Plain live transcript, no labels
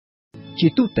ជា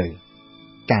ទូទៅ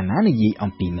កាលណានិយាយ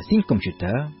អំពីម៉ាស៊ីនកុំព្យូ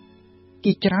ទ័រ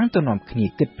គេច្រើនទៅនាំគ្នា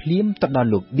គិតភ្លាមទៅដល់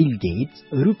លោក Bill Gates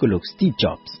ឬក៏លោក Steve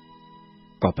Jobs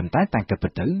ក៏ប៉ុន្តែតាមការពិ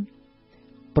តទៅ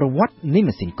ប្រវត្តិនៃ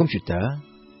ម៉ាស៊ីនកុំព្យូទ័រ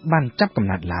បានចាប់កំ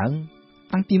ណើតឡើង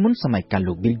តាំងពីមុនសម័យកាល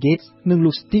លោក Bill Gates និង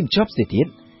លោក Steve Jobs ទៅទៀត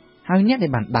ហើយអ្នកដែ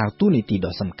លបានដើរតួនាទី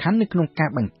ដ៏សំខាន់នៅក្នុងការ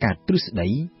បង្កើតទ្រឹស្ដី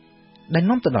ដែល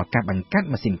នាំទៅដល់ការបង្កើត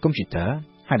ម៉ាស៊ីនកុំព្យូទ័រ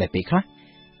ហើយដែលពេលខ្លះ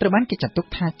ត្រូវបានគេចាត់ទុក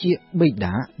ថាជាបិ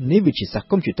តានៃវិទ្យាសាស្ត្រ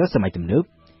កុំព្យូទ័រសម័យទំនើប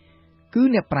គឺ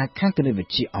អ្នកប្រាជ្ញខាងគណិតវិ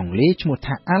ទ្យាអង់គ្លេសឈ្មោះ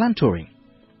ថា Alan Turing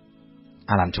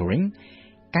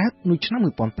កើតនៅឆ្នាំ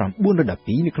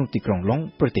1912នៅក្នុងទីក្រុងឡុង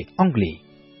ប្រទេសអង់គ្លេស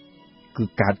គឺ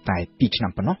កើតតែ2ឆ្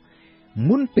នាំប៉ុណ្ណោះ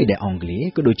មុនពេលដែលអង់គ្លេស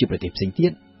ក៏ដូចជាប្រទេសផ្សេងទៀ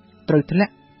តត្រូវធ្លា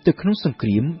ក់ទៅក្នុងសង្គ្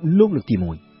រាមលោកលើកទី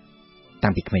1តាំ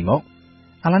ងពីក្មេងមក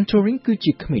Alan Turing គឺ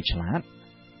ជាក្មេងឆ្លាត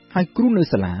ហើយគ្រូនៅ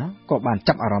សាលាក៏បាន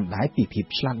ចាប់អារម្មណ៍ដែរពីភាព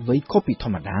ឆ្លាតវៃខុសពីធ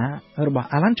ម្មតារបស់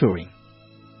Alan Turing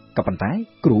ក៏ប៉ុន្តែ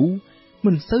គ្រូ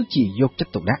មិនសូវជាយកចិត្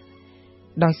តទុកដាក់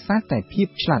ដោយសារតែភាព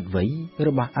ឆ្លាតវៃរ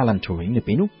បស់ Alan Turing នៅ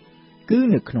ពេលនោះគឺ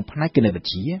នៅក្នុងផ្នែកគណិតវិ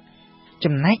ទ្យា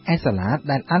ចំណែកឯសាលា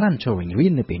ដែល Alan Turing រៀ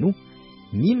ននៅពេលនោះ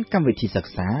មានកម្មវិធីសិ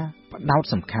ក្សាផ្ដោត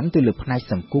សំខាន់ទៅលើផ្នែក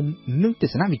សង្គមនិងទ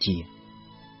ស្សនវិជ្ជា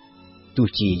ទោះ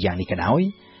ជាយ៉ាងនេះក៏ដោយ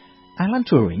Alan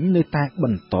Turing នៅតែប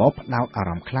ន្តផ្ដោតអា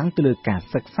រម្មណ៍ខ្លាំងទៅលើការ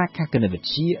សិក្សាខាងគណិតវិ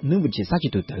ទ្យានិងវិទ្យាសាស្ត្រជា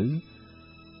ទូទៅ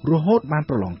រហូតបាន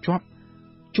ប្រឡងជាប់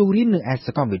ចូលរៀននៅឯ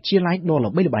សាកលវិទ្យាល័យដ៏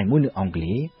ល្បីល្បាញមួយនៅអង់គ្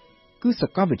លេសគឺសា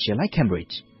កលវិទ្យាល័យ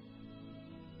Cambridge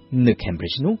នៅ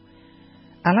Cambridge នោះ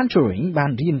Alan Turing បា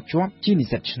នរៀនជាប់ជានិ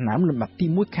ស្សិតឆ្នាំលំដាប់ទី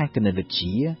1ខាងគណិតវិទ្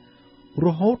យារ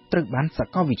ហូតត្រូវបានសា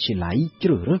កលវិទ្យាល័យជ្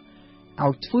រើសរើសឲ្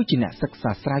យធ្វើជាអ្នកសិក្សា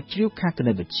ស្រាវជ្រាវខាងគ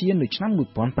ណិតវិទ្យានៅឆ្នាំ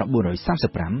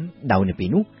1935ដោយនៅពេល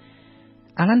នោះ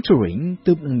Alan Turing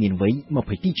ទើបនឹងមានវ័យ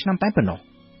22ឆ្នាំតែប៉ុណ្ណោះ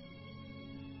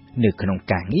នៅក្នុង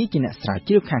ការងារជាអ្នកស្រាវ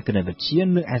ជ្រាវខាងគណិតវិទ្យា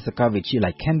នៅឯសាកលវិទ្យាល័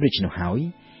យ Cambridge នោះហើយ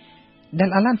ដែល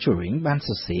Alan Turing បានស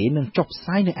រសេរនិងចុះផ្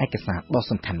សាយនៅឯកសារដ៏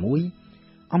សំខាន់មួយ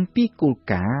អំពីគោល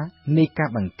ការណ៍នៃការ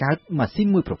បង្កើតម៉ាស៊ីន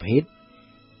មួយប្រភេទ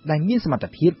ដែលមានសមត្ថ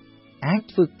ភាពអាច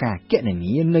ធ្វើការគណ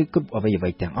នានៅគ្រប់អ្វី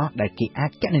ៗទាំងអស់ដែលគេអា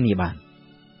ចគណនាបាន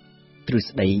ទ្រឹ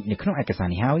ស្ដីនៅក្នុងឯកសារ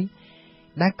នេះហើយ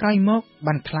ដែលក្រោយមក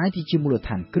បានក្លាយទៅជាមូលដ្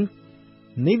ឋានគ្រឹះ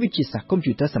នៃវិទ្យាសាស្ត្រកុំព្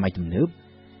យូទ័រសម័យទំនើប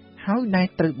ហើយដែល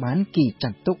ត្រូវបានគេចា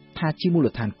ត់ទុកថាជាមូល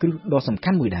ដ្ឋានគ្រឹះដ៏សំ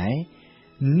ខាន់មួយដែរ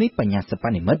នៃបញ្ញាសិប្ប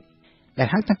និម្មិតដែល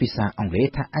ហៅតាមភាសាអង់គ្លេស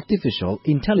ថា Artificial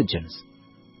Intelligence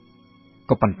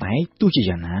ក៏ប៉ុន្តែទោះជា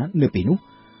យ៉ាងណានៅពេលនោះ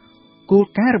គោល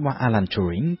ការណ៍របស់ Alan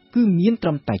Turing គឺមានត្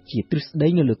រឹមតែជាទ្រឹស្ដី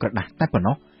នៅលើក្រដាសតែប៉ុណ្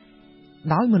ណោះ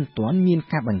ដោយមិនទាន់មាន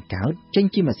ការបង្កើតចេញ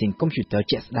ជាម៉ាស៊ីនកុំព្យូទ័រ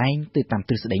ជាក់ស្ដែងទៅតាម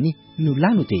ទ្រឹស្ដីនេះនៅឡើ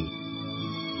យនោះទេ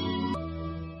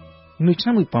នៅឆ្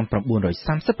នាំ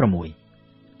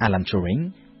1936 Alan Turing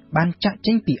បានចាក់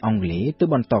ចេញពីអង់គ្លេសទៅ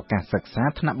បន្តការសិក្សា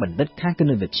ថ្នាក់បណ្ឌិតខាងគ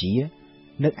ណិតវិទ្យា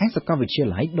នៅឯសាកលវិទ្យា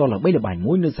ល័យដ៏ល្បីល្បាញ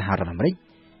មួយនៅសហរដ្ឋអាមេរិក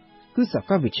គឺសា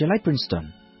កលវិទ្យាល័យ Princeton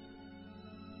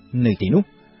នៅទីនោះ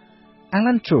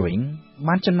Alan Turing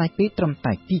បានចំណាយពេលត្រឹម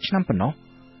តែ2ឆ្នាំប៉ុណ្ណោះ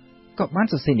ក៏បាន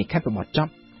សរសេរនិក្ខេតបទច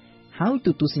ប់ហើយទ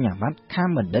ទួលសញ្ញាបត្រខាង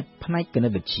បណ្ឌិតផ្នែកគណិ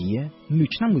តវិទ្យានៅ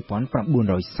ឆ្នាំ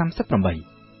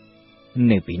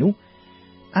1938នៅពេលនោះ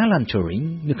Alan Turing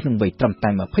នៅក្នុងវ័យត្រឹមតែ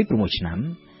26ឆ្នាំ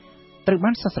ត្រូវ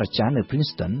បានសាស្ត្រាចារ្យនៅ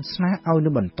Princeton ស្នើឲ្យនៅ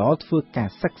បន្តធ្វើការ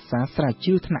សិក្សាស្រាវជ្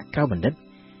រាវថ្នាក់ក្រៅបណ្ឌិត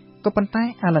ក៏ប៉ុន្តែ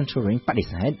Alan Turing បដិ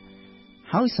សេធ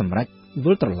ហើយសម្រេចវិ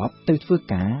លត្រឡប់ទៅធ្វើ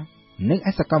ការនៅ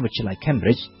ឯសាកលវិទ្យាល័យ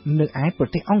Cambridge នៅឯប្រ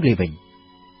ទេសអង់គ្លេសវិញ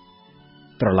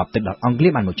ត្រឡប់ទៅដល់អង់គ្លេ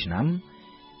សបាន1ឆ្នាំ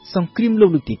សង្គ្រាមលោក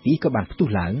លើកទី2ក៏បានផ្ទុះ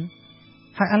ឡើង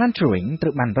ហើយ Alan Turing ត្រូ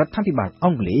វបានរដ្ឋាភិបាលអ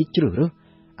ង់គ្លេសជ្រើសរើស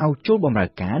ឲ្យចូលបម្រើ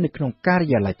ការនៅក្នុងការិ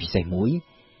យាល័យពិសេសមួយ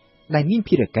ដែលមាន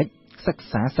ភារកិច្ចសិក្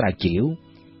សាស្រាវជ្រាវ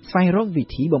ស្វែងរកវិ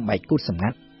ធីបំបែកកូដសម្ងា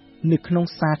ត់នៅក្នុង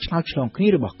សារឆ្លើយឆ្លងគ្នា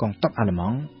របស់កងទ័ពអាល្លឺម៉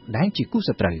ង់ដែលជាគូស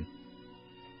ត្រូវ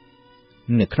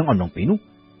នៅក្នុងអំឡុងពេលនោះ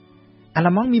អាល្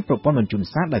លឺម៉ង់មានប្រព័ន្ធបញ្ជូន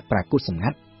សារដោយប្រើកូដសម្ងា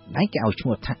ត់ដែលគេឲ្យឈ្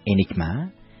មោះថា Enigma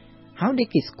ហើយដែល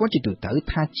គេស្គាល់ជាទូទៅ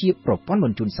ថាជាប្រព័ន្ធប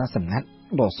ញ្ជូនសារសម្ងាត់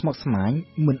ដ៏ស្មុគស្មាញ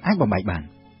មិនអាចបំបែកបាន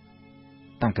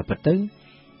តាមការពិតទៅ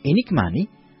Enigma នេះ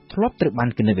ធ្លាប់ត្រូវបាន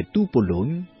គណិតវិទូប៉ូឡូញ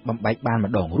បំបែកបាន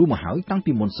ម្ដងរួចមកហើយតាំង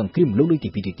ពីមុនសង្គ្រាមលោកលើកទី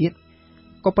2ទៅទៀត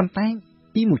ក៏ប៉ុន្តែ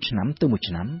ពីមួយឆ្នាំទៅមួយ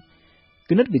ឆ្នាំ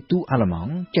គណិតវិទូអាល្លឺម៉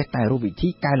ង់ចេះតែរកវិធី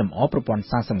កែលម្អប្រព័ន្ធ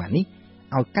សារសម្ងាត់នេះ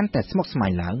ឲ្យកាន់តែស្មុគស្មា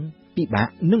ញឡើងពិបាក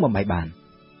នឹងបំបែកបាន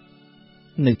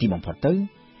នៅទីបំផុតទៅ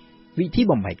វិធី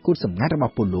បំបែកកូដសម្ងាត់រប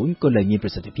ស់ប៉ូឡូញក៏លែងមានប្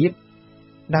រសិទ្ធភាព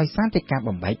ដោយសារតែការ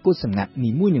បំបែកកូដសម្ងាត់នី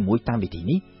មួយៗតាមវិធី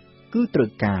នេះគឺត្រូវ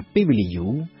ការពេលវេលាយូ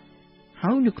រ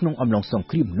ហើយនៅក្នុងអំឡុងសង្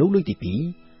គ្រាមលោកលើកទី2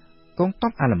កងទ័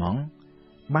ពអាល្លឺម៉ង់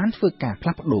បានធ្វើការផ្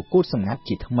លាស់ប្ដូរកូដសម្ងាត់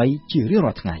ជាថ្មីជារៀង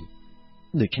រាល់ថ្ងៃ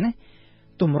ដូច្នេះ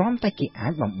ទម្រាំតែគេអា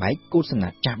ចបំបែកកូដសម្ងា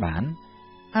ត់ចាស់បាន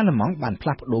អាល្លឺម៉ង់បានផ្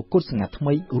លាស់ប្ដូរកូដសម្ងាត់ថ្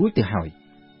មីរួចទៅហើយ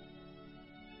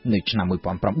នៅឆ្នាំ1938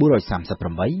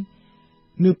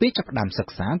 នៅពេលចាប់ផ្ដើមសិ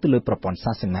ក្សាទៅលើប្រព័ន្ធ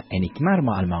សាសនា Enigma រប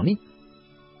ស់អាល្លឺម៉ង់នេះ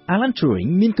Alan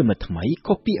Turing មានគំនិតថ្មី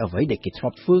ខុសពីអ្វីដែលគេធ្លា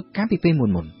ប់ធ្វើកាលពីពេល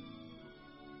មុន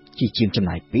ជាជាងចំ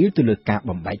ណាយពេលទៅលើការ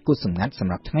បំបែកកូដសម្ងាត់ស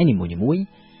ម្រាប់ថ្ងៃនីមួយៗ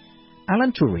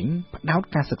Alan Turing ផ្ដោត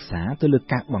ការសិក្សាទៅលើ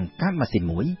ការបង្កើតម៉ាស៊ីន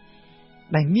មួយ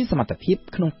ដែលមានសមត្ថភាព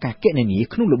ក្នុងការគណនា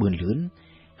ក្នុងល្បឿនលឿន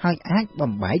ហើយអាច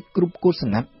បំបែកគ្រប់កូដស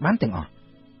ម្ងាត់បានទាំងអស់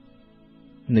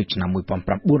នៅឆ្នាំ1940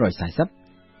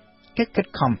កិច្ចខិត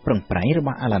ខំប្រឹងប្រែងរប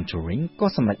ស់ Alan Turing ក៏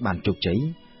សម្រេចបានជោគជ័យ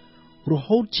រ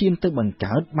ហូតឈានទៅបង្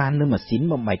កើតបាននូវម៉ាស៊ីន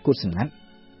បំបែកកូដសម្ងាត់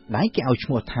ដែលគេឲ្យឈ្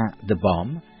មោះថា The Bomb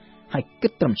ហើយគិ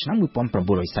តត្រឹមឆ្នាំ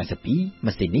1942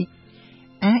ម៉ាស៊ីននេះ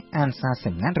អាចអានសារស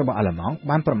ម្ងាត់របស់អាល្លឺម៉ង់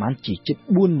បានប្រមាណជាជិត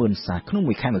 40,000 សារក្នុង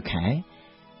មួយខែ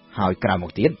ហើយក្រោយម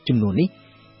កទៀតចំនួននេះ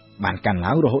បានកើន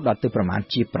ឡើងរហូតដល់ទៅប្រមាណ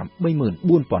ជា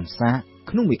 84,000 សារ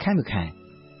ក្នុងមួយខែ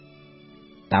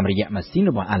តាមរយៈម៉ាស៊ីន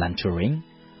របស់ Alan Turing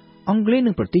អង់គ្លេស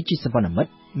និងប្រទេសជាសម្ព័ន្ធមិត្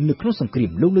តនៅក្នុងសង្គ្រា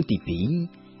មលោកលើកទី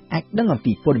2អាចដឹងអំ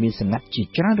ពីព័ត៌មានសម្ងាត់ជា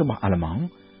ច្រើនរបស់អាល្លឺម៉ង់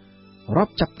រា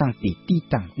ប់ចាប់តាំងពីទី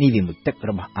តាំងនាវាមុជទឹក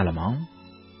របស់អាល្លឺម៉ង់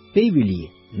ពេលវេលា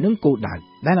និងគោលដៅ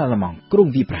ដែលអាល្លឺម៉ង់ក្រុង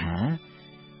វាយប្រហារ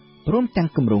ព្រមទាំង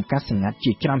គម្រោងការសម្ងាត់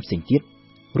ជាច្រើនផ្សេងទៀត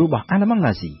របស់អាល្លឺម៉ង់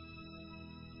ណាស៊ី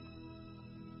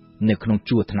នៅក្នុង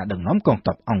ជួរថ្នាក់ដឹកនាំកង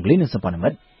ទ័ពអង់គ្លេសនិងសម្ព័ន្ធមិ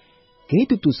ត្តគេ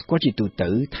ទទួលស្គាល់ជាទូទៅ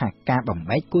ថាការបំ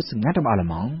បែកកូដសម្ងាត់របស់អាល្លឺ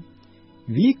ម៉ង់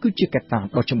វាគឺជាកត្តា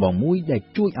ដ៏ចម្បងមួយដែល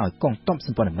ជួយឲ្យកងទ័ពស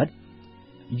ម្ព័ន្ធមិត្ត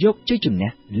យកជ័យជំនះ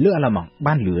លើអាល្លឺម៉ង់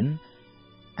បានលឿន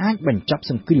អាចបញ្ចប់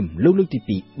សង្គ្រាមលោកលើកទី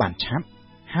2បានឆាប់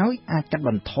ហើយអាចកាត់ប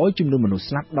ន្ថយចំនួនមនុស្ស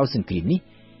ស្លាប់ដោយសង្គ្រាមនេះ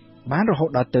បានរហូត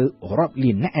ដល់ទៅរាប់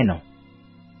លាននាក់ឯណោះ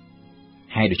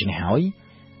ហើយដូច្នេះហើយ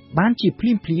បានជាភ្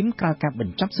លាមក្រោយការប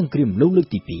ញ្ចប់សង្គ្រាមលោកលើក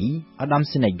ទី2ឧត្តម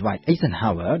សេនីយ៍ Dwight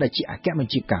Eisenhower ដែលជាអគ្គប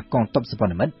ញ្ជាការកងទ័ពសម្ព័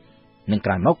ន្ធមិត្តនិងក្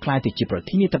រោយមកក្លាយទៅជាប្រ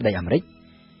ធានាធិបតីអាមេរិក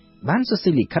បានសរសេ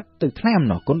រលិខិតទៅថ្លែងអំ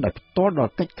ណរគុណដោយផ្ទាល់ដ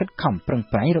ល់កិច្ចខិតខំប្រឹង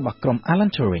ប្រែងរបស់ក្រុម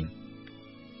Alan Turing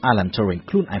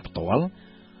ខ្លួនឯងផ្ទាល់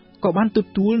ក៏បានទ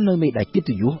ទួលនៅមេដាយកិត្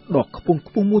តិយសដ៏ខ្ពង់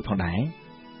ខ្ពស់មួយផងដែរ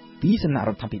ពីសំណាក់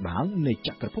រដ្ឋាភិបាលនៃច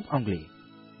ក្រភពអង់គ្លេស